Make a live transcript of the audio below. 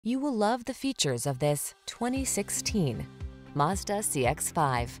You will love the features of this 2016 Mazda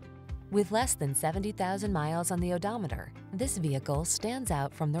CX-5. With less than 70,000 miles on the odometer, this vehicle stands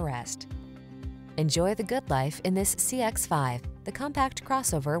out from the rest. Enjoy the good life in this CX-5, the compact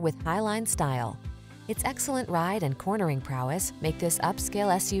crossover with highline style. Its excellent ride and cornering prowess make this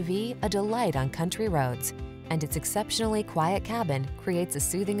upscale SUV a delight on country roads, and its exceptionally quiet cabin creates a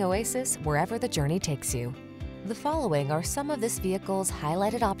soothing oasis wherever the journey takes you. The following are some of this vehicle's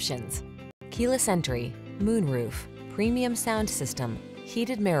highlighted options: keyless entry, moonroof, premium sound system,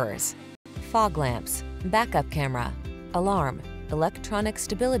 heated mirrors, fog lamps, backup camera, alarm, electronic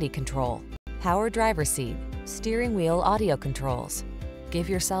stability control, power driver seat, steering wheel audio controls. Give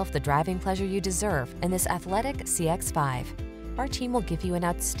yourself the driving pleasure you deserve in this athletic CX-5. Our team will give you an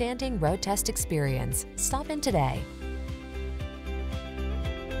outstanding road test experience. Stop in today.